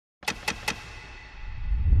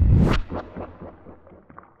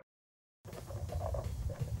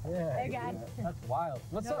Yeah. Hey, guys. That's wild.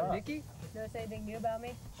 What's up, Nikki? Notice anything new about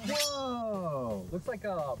me? Whoa! Looks like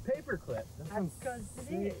a paperclip. That's because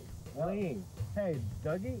it is. Bling. Hey,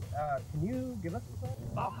 Dougie, can you give us a second?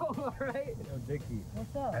 Oh, all right. Yo, Dickie.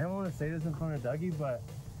 What's up? I don't want to say this in front of Dougie, but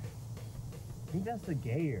I think that's the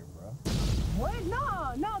gay ear, bro. What?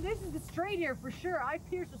 No, this is the straight ear for sure. I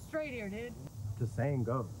pierce the straight ear, dude. The saying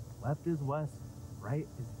goes, left is west, right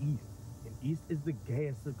is east, and east is the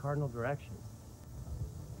gayest of cardinal directions.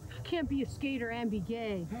 You can't be a skater and be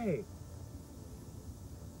gay. Hey,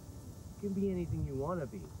 you can be anything you want to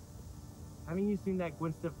be. Haven't you seen that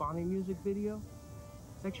Gwen Stefani music video?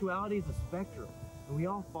 Sexuality is a spectrum, and we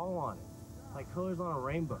all fall on it, like colors on a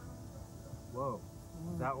rainbow. Whoa,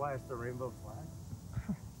 is that why it's the rainbow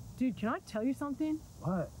flag? Dude, can I tell you something?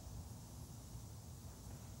 What?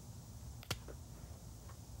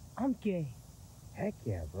 I'm gay. Heck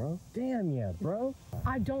yeah, bro. Damn yeah, bro.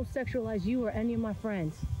 I don't sexualize you or any of my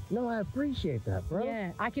friends. No, I appreciate that, bro.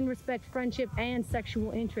 Yeah, I can respect friendship and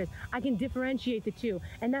sexual interest. I can differentiate the two.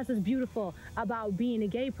 And that's what's beautiful about being a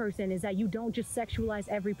gay person, is that you don't just sexualize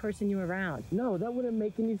every person you're around. No, that wouldn't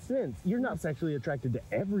make any sense. You're not sexually attracted to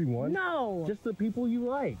everyone. No. Just the people you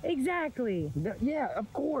like. Exactly. Yeah,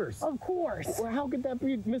 of course. Of course. Well, how could that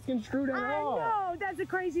be misconstrued at all? I know, that's the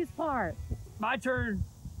craziest part. My turn.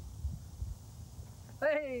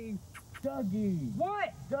 Hey, Dougie.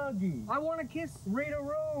 What? Dougie. I want to kiss. Read a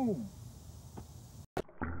room.